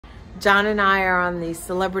John and I are on the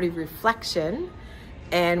Celebrity Reflection,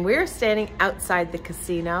 and we're standing outside the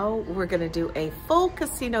casino. We're gonna do a full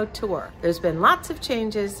casino tour. There's been lots of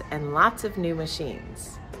changes and lots of new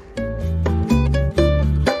machines.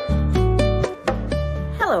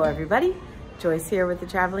 Hello everybody, Joyce here with the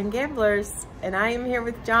Traveling Gamblers, and I am here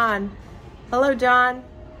with John. Hello John.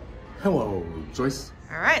 Hello Joyce.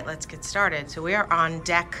 All right, let's get started. So we are on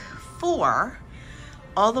deck 4,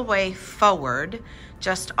 all the way forward,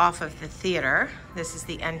 just off of the theater. This is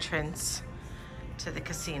the entrance to the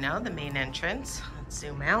casino, the main entrance. Let's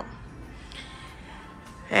zoom out.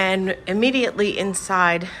 And immediately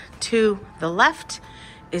inside to the left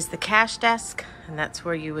is the cash desk, and that's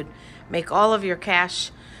where you would make all of your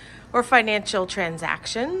cash or financial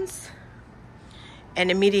transactions. And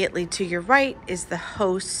immediately to your right is the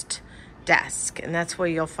host desk, and that's where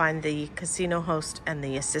you'll find the casino host and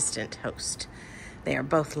the assistant host. They are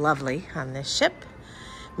both lovely on this ship,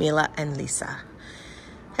 Mila and Lisa.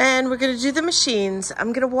 And we're going to do the machines.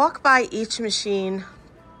 I'm going to walk by each machine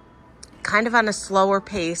kind of on a slower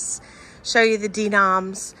pace, show you the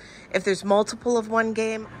denoms. If there's multiple of one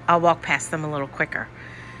game, I'll walk past them a little quicker.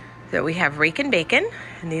 So we have Rake and Bacon,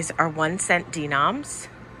 and these are 1-cent denoms.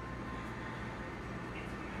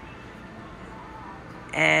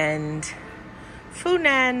 And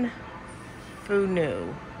Funan,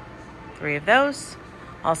 Funu. 3 of those,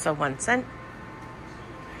 also 1 cent.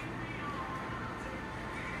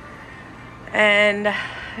 And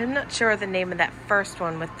I'm not sure the name of that first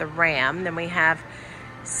one with the ram. Then we have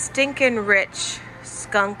Stinkin' Rich,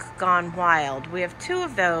 Skunk Gone Wild. We have 2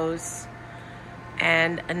 of those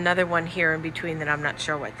and another one here in between that I'm not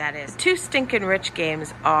sure what that is. The 2 Stinkin' Rich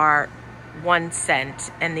games are 1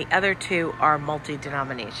 cent and the other 2 are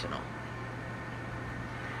multi-denominational.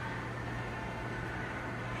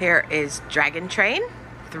 Here is Dragon Train,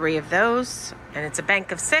 3 of those, and it's a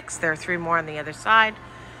bank of 6. There are 3 more on the other side.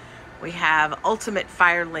 We have Ultimate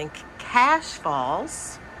Firelink Cash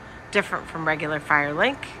Falls, different from regular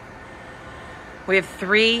Firelink. We have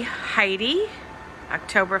 3 Heidi,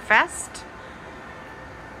 Oktoberfest,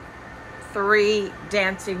 3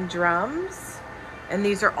 Dancing Drums, and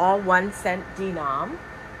these are all 1 cent denom.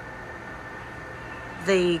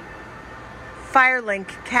 The Firelink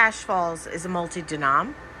Cash Falls is a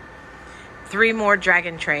multi-denom. 3 more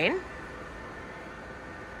Dragon Train.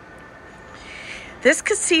 This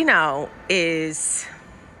casino it's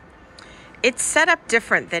set up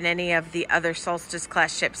different than any of the other Solstice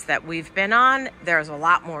class ships that we've been on. There's a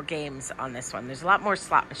lot more games on this one. There's a lot more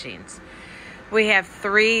slot machines. We have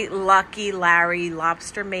 3 Lucky Larry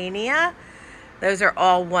Lobster Mania. Those are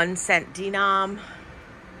all 1 cent denom.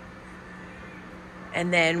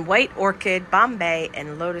 And then White Orchid, Bombay,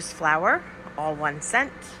 and Lotus Flower, all 1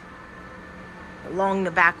 cent. Along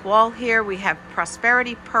the back wall here, we have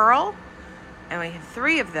Prosperity Pearl, and we have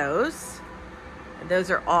 3 of those. And those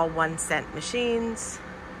are all 1 cent machines.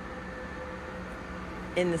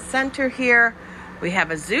 In the center here, we have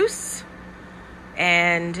a Zeus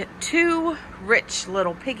and 2 Rich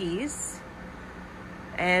Little Piggies,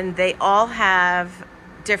 and they all have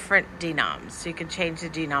different denoms. So you can change the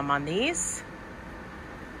denom on these.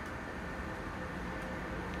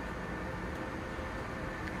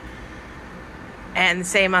 And the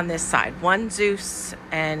same on this side. 1 Zeus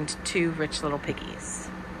and 2 Rich Little Piggies.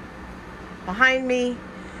 Behind me,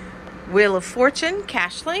 Wheel of Fortune,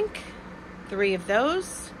 Cash Link. 3 of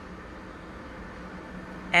those.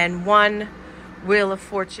 And 1 Wheel of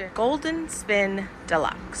Fortune, Golden Spin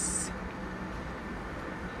Deluxe.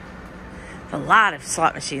 A lot of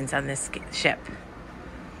slot machines on this ship.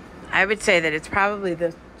 I would say that it's probably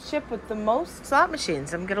the ship with the most slot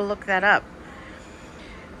machines. I'm going to look that up.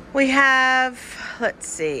 We have, let's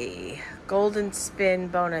see, Golden Spin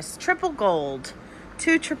Bonus, Triple Gold,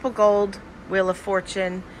 2 Triple Gold, Wheel of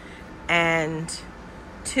Fortune, and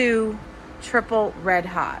 2 Triple Red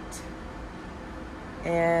Hot.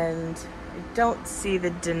 And I don't see the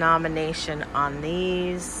denomination on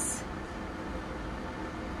these.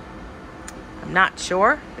 I'm not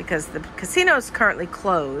sure because the casino is currently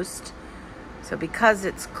closed. So because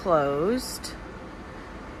it's closed,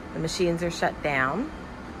 the machines are shut down.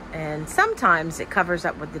 And sometimes it covers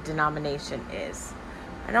up what the denomination is.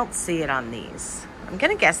 I don't see it on these. I'm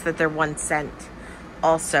going to guess that they're 1 cent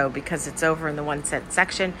also because it's over in the 1 cent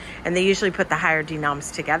section. And they usually put the higher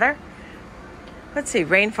denoms together. Let's see,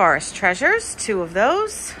 Rainforest Treasures, 2 of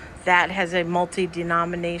those. That has a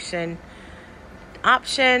multi-denomination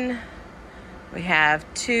option. We have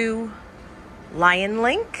 2 Lion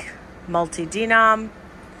Link, multi-denom,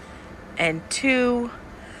 and 2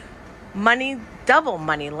 Double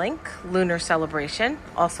Money Link, Lunar Celebration,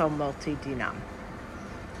 also multi-denom.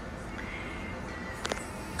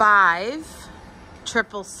 5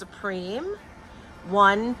 triple supreme,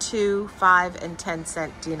 1, 2, 5, and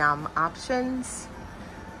 10-cent denom options.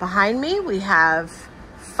 Behind me, we have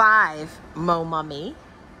 5 Mo Mummy,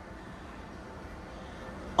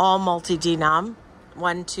 all multi-denom,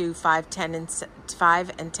 1, 2, 5, 10, and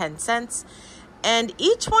 5 and 10 cents. And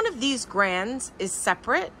each one of these grands is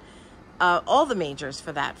separate. All the majors,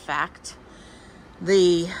 for that fact.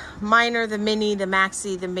 The minor, the mini, the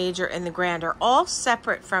maxi, the major, and the grand are all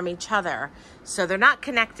separate from each other. So they're not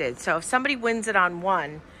connected. So if somebody wins it on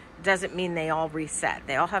one, it doesn't mean they all reset.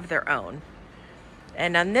 They all have their own.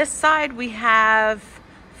 And on this side, we have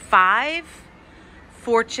 5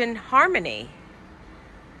 Fortune Harmony.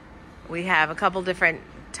 We have a couple different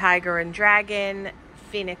Tiger and Dragon,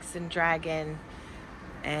 Phoenix and Dragon,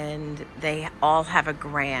 and they all have a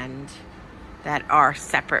grand that are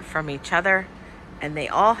separate from each other, and they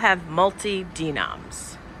all have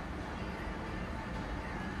multi-denoms.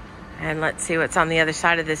 And let's see what's on the other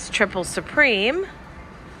side of this triple supreme.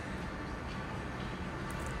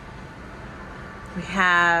 We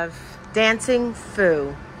have Dancing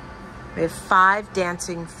Foo. We have 5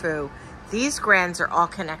 Dancing Foo. These grands are all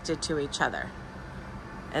connected to each other,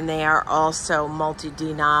 and they are also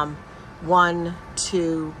multi-denom, 1,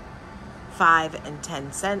 2, 5, and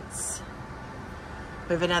 10 cents.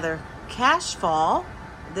 We have another cash fall.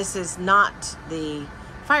 This is not the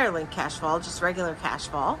Firelink cash fall, just regular cash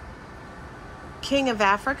fall. King of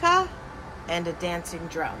Africa and a Dancing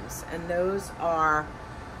Drums. And those are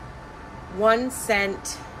 1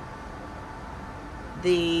 cent.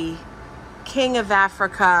 The King of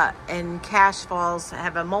Africa and cash falls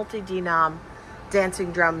have a multi-denom.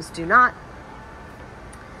 Dancing Drums do not.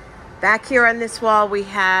 Back here on this wall, we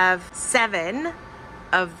have 7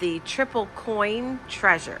 of the triple coin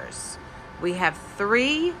treasures. We have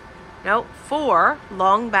 4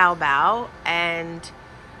 long Bao Bao and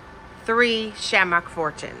 3 Shamrock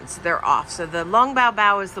Fortunes. They're off. So the long Bao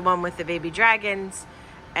Bao is the one with the baby dragons,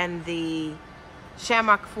 and the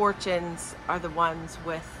Shamrock Fortunes are the ones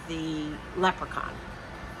with the leprechaun.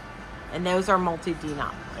 And those are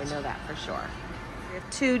multi-denom. I know that for sure. We have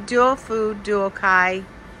 2 Duo Food, Duo Kai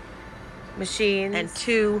machines and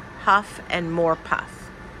 2 Huff and More Puff.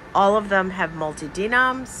 All of them have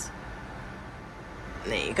multi-denoms.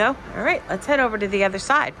 There you go. All right, let's head over to the other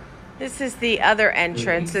side. This is the other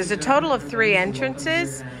entrance. There's a total of 3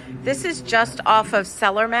 entrances. This is just off of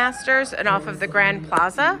Cellar Masters and off of the Grand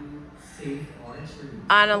Plaza.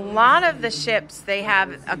 On a lot of the ships, they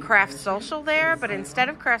have a Craft Social there, but instead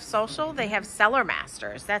of Craft Social, they have Cellar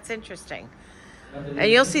Masters. That's interesting.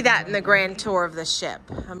 And you'll see that in the grand tour of the ship.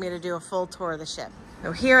 I'm going to do a full tour of the ship.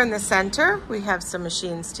 Now here in the center, we have some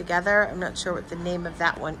machines together. I'm not sure what the name of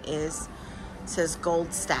that one is. It says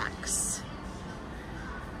Gold Stacks.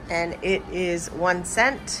 And it is 1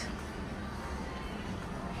 cent.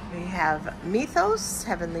 We have Mythos,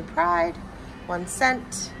 Heavenly Pride, 1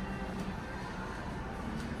 cent.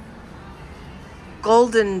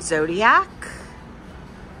 Golden Zodiac,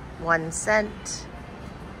 1 cent.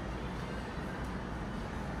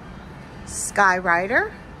 Sky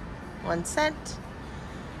Rider, 1 cent.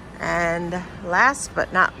 And last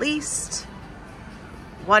but not least,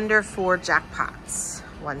 Wonder 4 Jackpots,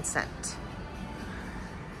 1 cent.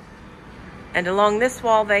 And along this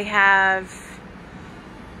wall, they have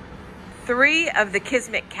 3 of the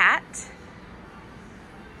Kismet Cat,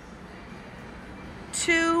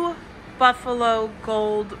 2 Buffalo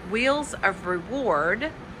Gold Wheels of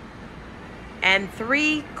Reward, and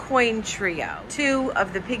 3 Coin Trio, 2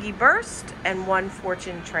 of the Piggy Burst, and 1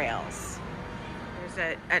 Fortune Trails.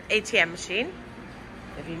 There's an ATM machine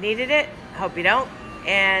if you needed it. Hope you don't.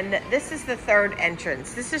 And this is the 3rd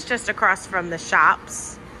entrance. This is just across from the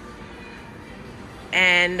shops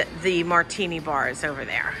and the martini bars over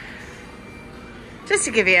there. Just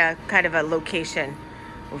to give you a kind of a location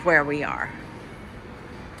of where we are.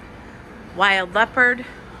 Wild Leopard,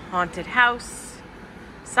 Haunted House,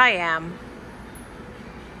 Siam,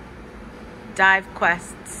 Dive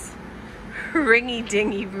Quests, Ringy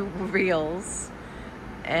Dingy Reels,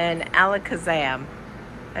 and Alakazam.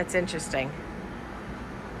 That's interesting.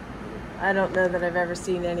 I don't know that I've ever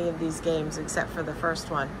seen any of these games except for the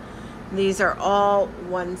first one. These are all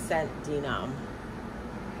 1 cent denom.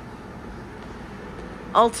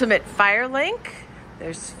 Ultimate Firelink.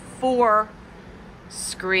 There's 4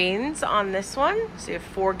 screens on this one. So you have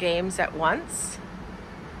 4 games at once.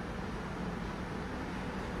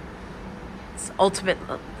 It's Ultimate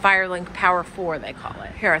Firelink Power 4, they call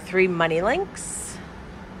it. Here are 3 Money Links.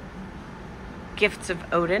 Gifts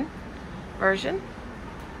of Odin version.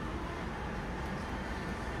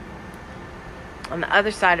 On the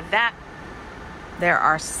other side of that, There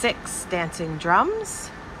are 6 dancing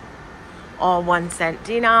drums, all 1-cent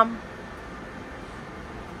denom.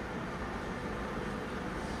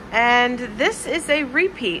 And this is a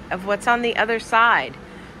repeat of what's on the other side.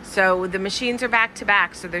 So the machines are back to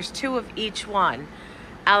back, so there's 2 of each one.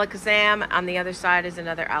 Alakazam, on the other side is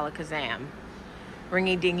another Alakazam.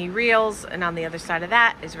 Ringy Dingy Reels, and on the other side of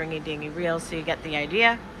that is Ringy Dingy Reels, so you get the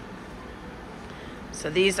idea.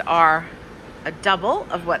 So these are a double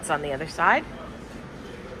of what's on the other side.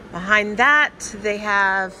 Behind that, they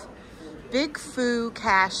have Big Foo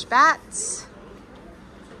Cash Bats.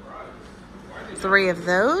 3 of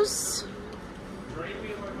those.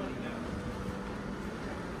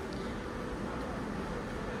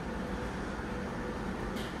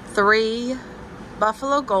 Three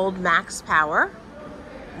Buffalo Gold Max Power,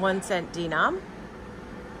 1-cent denom.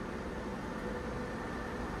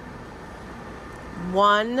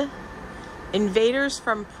 1 Invaders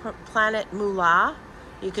from Planet Moolah.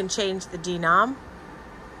 You can change the denom.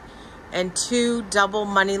 And 2 Double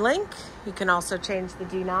Money Link. You can also change the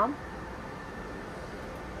denom.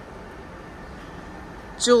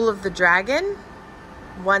 Jewel of the Dragon,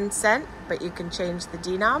 1 cent, but you can change the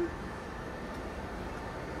denom.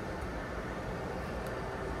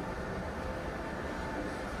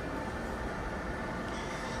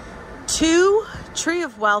 Two Tree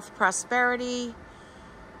of Wealth Prosperity,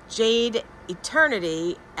 Jade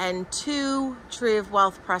Eternity, and 2 Tree of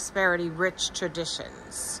Wealth Prosperity Rich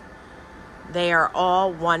Traditions. They are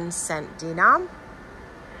all 1-cent denom.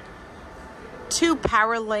 2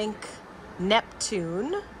 Powerlink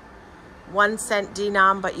Neptune, 1-cent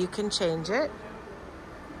denom, but you can change it.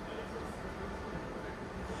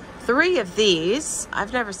 3 of these.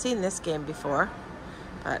 I've never seen this game before,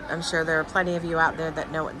 but I'm sure there are plenty of you out there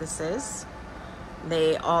that know what this is.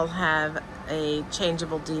 They all have a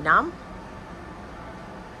changeable denom.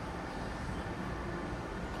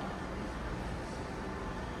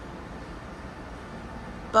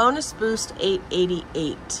 Bonus Boost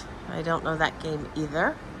 888. I don't know that game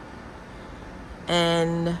either.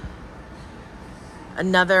 And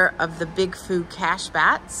another of the Big Foo Cash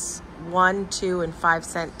Bats, 1, 2, and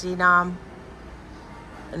 5-cent denom.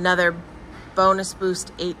 Another Bonus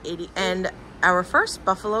Boost 880, and our first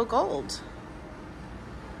Buffalo Gold.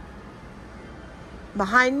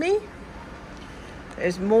 Behind me,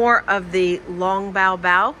 there's more of the Long Bao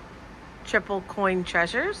Bao Triple Coin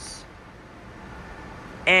Treasures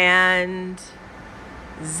and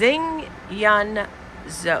Zing Yun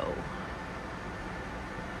Zo.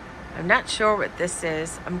 I'm not sure what this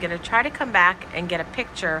is. I'm going to try to come back and get a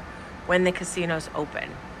picture when the casino's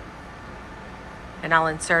open. And I'll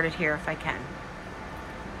insert it here if I can.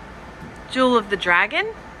 Jewel of the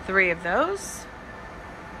Dragon, 3 of those.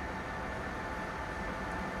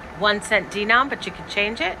 1-cent denom, but you can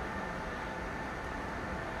change it.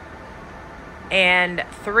 And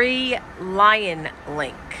 3 Lion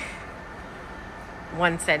Link.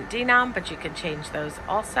 1-cent denom, but you can change those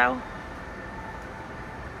also.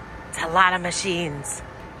 It's a lot of machines.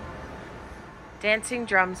 Dancing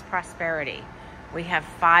Drums Prosperity. We have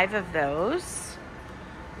 5 of those.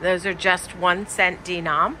 Those are just 1-cent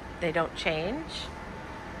denom. They don't change.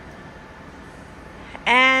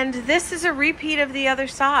 And this is a repeat of the other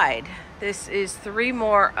side. This is 3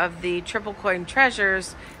 more of the Triple Coin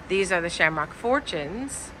Treasures. These are the Shamrock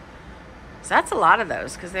Fortunes. So that's a lot of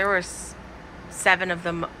those, because there were 7 of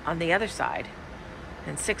them on the other side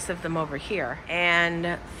and 6 of them over here.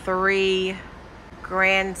 And 3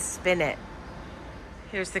 Grand Spin It.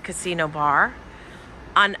 Here's the casino bar.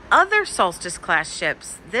 On other Solstice class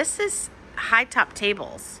ships, this is high top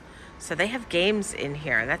tables. So they have games in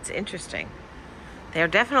here. That's interesting. They're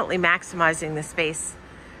definitely maximizing the space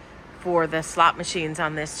for the slot machines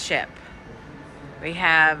on this ship. We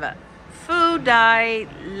have Fu Dai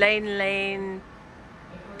Lane Lane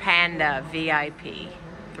Panda VIP.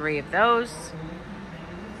 3 of those.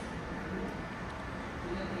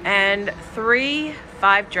 And 3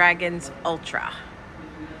 Five Dragons Ultra.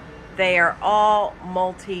 They are all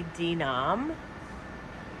multi-denom.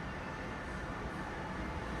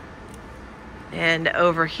 And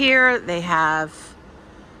over here they have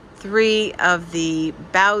 3 of the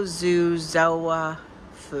Baozu Zoa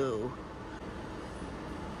Fu.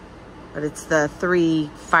 But it's the 3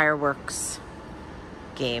 fireworks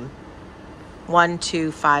game. 1,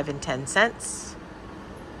 2, 5, and 10 cents.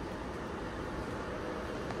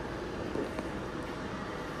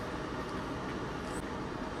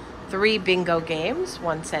 3 bingo games,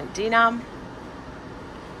 1-cent denom.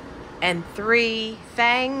 And 3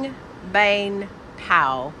 Fang, Bane,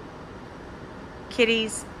 Pow,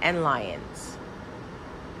 kitties and lions.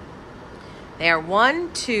 They are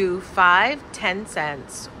 1, 2, 5, 10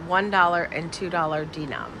 cents, $1, and $2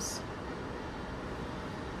 denoms.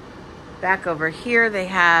 Back over here, they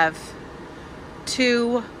have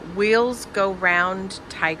 2 wheels go round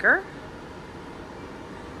tiger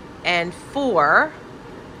and 4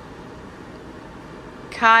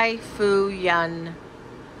 Kai Fu Yun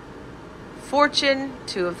fortune,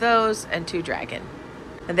 2 of those, and 2 dragon.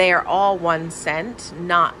 And they are all 1 cent,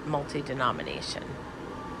 not multi-denomination.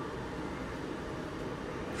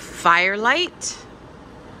 Firelight,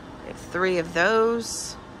 we have 3 of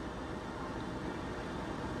those,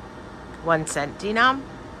 1 cent denom.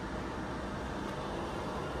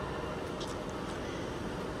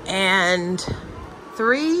 And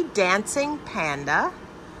 3 dancing panda,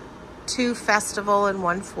 2 festival and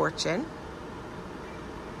 1 fortune.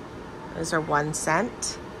 Those are 1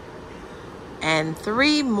 cent. And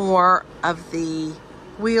 3 more of the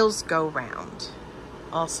wheels go round,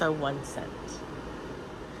 also 1 cent.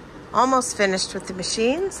 Almost finished with the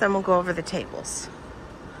machines, then we'll go over the tables.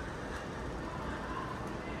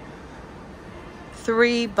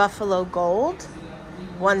 3 buffalo gold,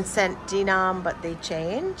 1 cent denom, but they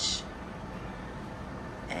change.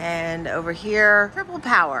 And over here, triple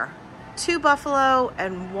power, 2 buffalo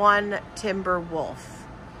and 1 timber wolf.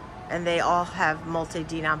 And they all have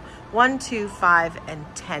multi-denom, 1, 2, 5, and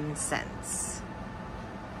 10 cents.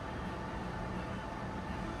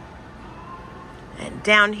 And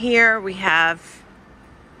down here we have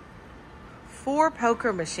 4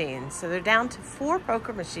 poker machines. So they're down to 4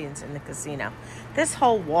 poker machines in the casino. This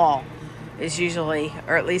whole wall is usually,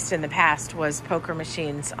 or at least in the past, was poker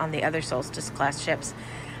machines on the other Solstice class ships.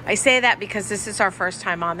 I say that because this is our first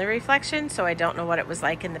time on the Reflection, so I don't know what it was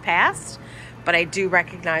like in the past, but I do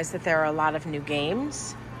recognize that there are a lot of new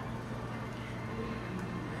games.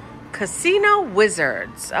 Casino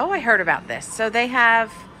Wizards. Oh, I heard about this. So they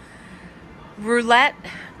have roulette,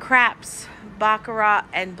 craps, baccarat,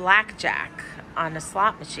 and blackjack on a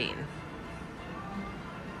slot machine.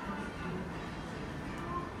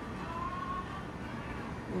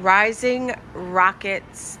 Rising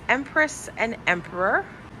Rockets, Empress and Emperor,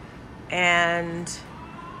 and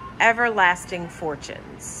Everlasting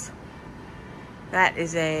Fortunes. That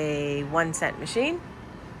is a 1 cent machine.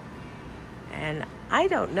 And I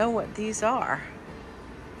don't know what these are.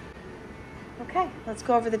 Okay, let's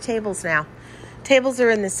go over the tables now. Tables are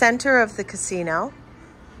in the center of the casino.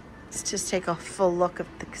 Let's just take a full look at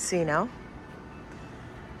the casino.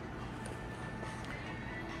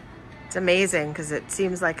 It's amazing because it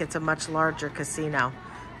seems like it's a much larger casino.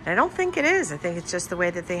 I don't think it is. I think it's just the way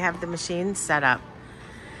that they have the machines set up.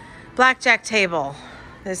 Blackjack table.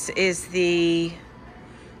 This is the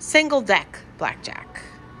single deck blackjack.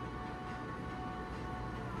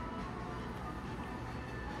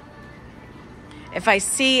 If I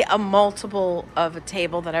see a multiple of a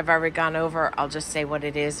table that I've already gone over, I'll just say what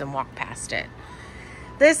it is and walk past it.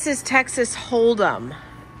 This is Texas Hold'em.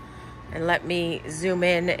 And let me zoom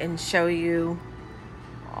in and show you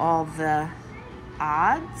all the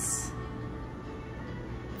odds.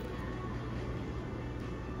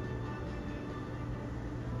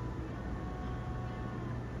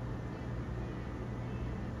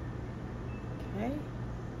 Okay.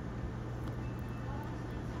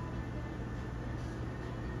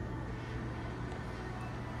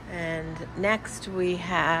 And next we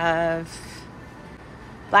have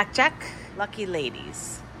blackjack, lucky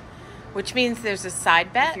ladies, which means there's a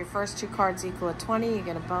side bet. If your first 2 cards equal a 20, you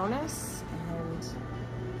get a bonus. And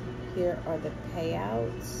here are the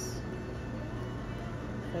payouts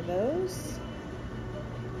for those.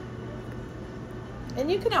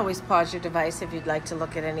 And you can always pause your device if you'd like to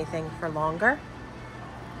look at anything for longer.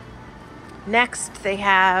 Next, they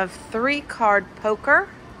have 3-card poker.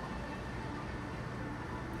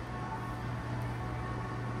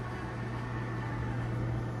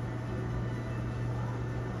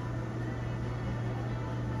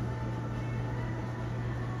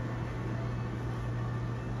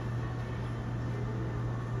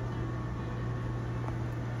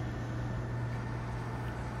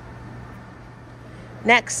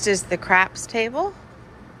 Next is the craps table.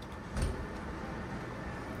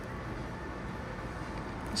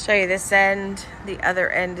 I'll show you this end. The other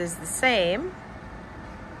end is the same.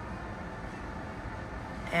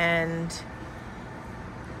 And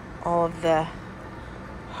all of the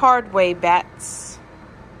hard way bets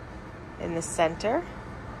in the center.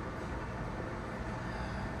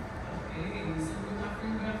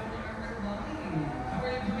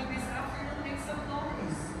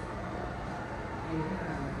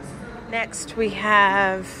 Next we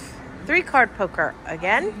have 3-card poker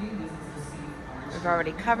again. We've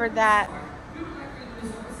already covered that.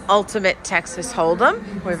 Ultimate Texas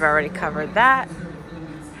Hold'em. We've already covered that.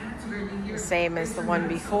 The same as the one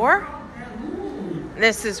before.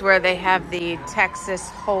 This is where they have the Texas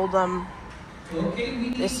Hold'em.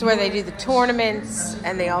 This is where they do the tournaments,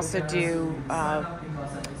 and they also do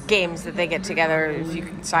games that they get together if you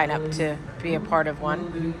can sign up to be a part of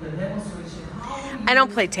one. I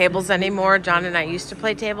don't play tables anymore. John and I used to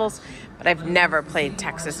play tables, but I've never played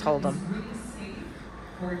Texas Hold'em.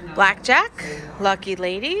 Blackjack, Lucky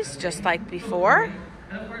Ladies, just like before.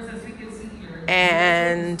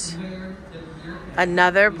 And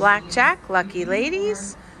another Blackjack, Lucky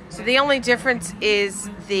Ladies. So the only difference is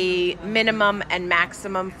the minimum and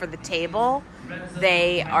maximum for the table.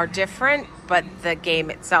 They are different, but the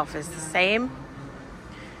game itself is the same.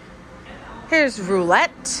 Here's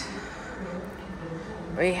roulette.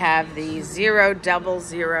 We have the 0 double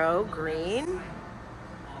 0 green.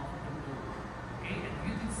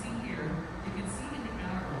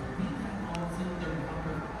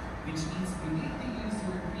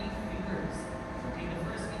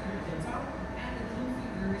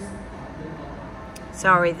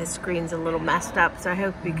 Sorry, the screen's a little messed up, so I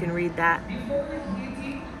hope you can read that.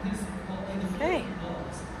 Okay.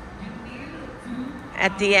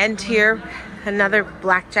 At the end here, another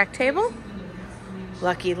blackjack table.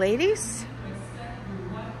 Lucky Ladies.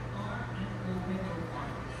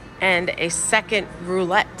 And a second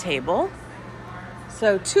roulette table.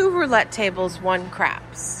 So 2 roulette tables, 1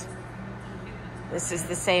 craps. This is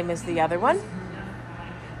the same as the other one.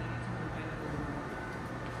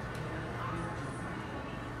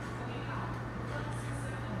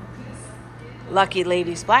 Lucky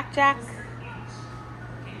Ladies Blackjack.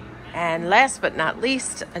 And last but not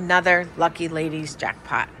least, another Lucky Ladies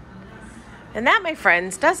Jackpot. And that, my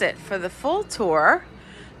friends, does it for the full tour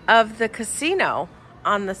of the casino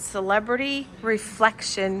on the Celebrity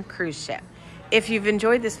Reflection cruise ship. If you've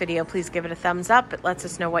enjoyed this video, please give it a thumbs up. It lets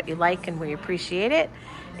us know what you like and we appreciate it.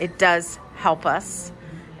 It does help us.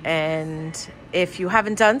 And if you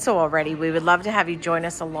haven't done so already, we would love to have you join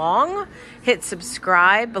us along. Hit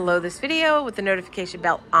subscribe below this video with the notification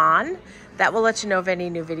bell on. That will let you know of any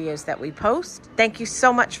new videos that we post. Thank you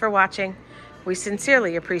so much for watching. We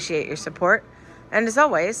sincerely appreciate your support. And as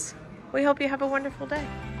always, we hope you have a wonderful day.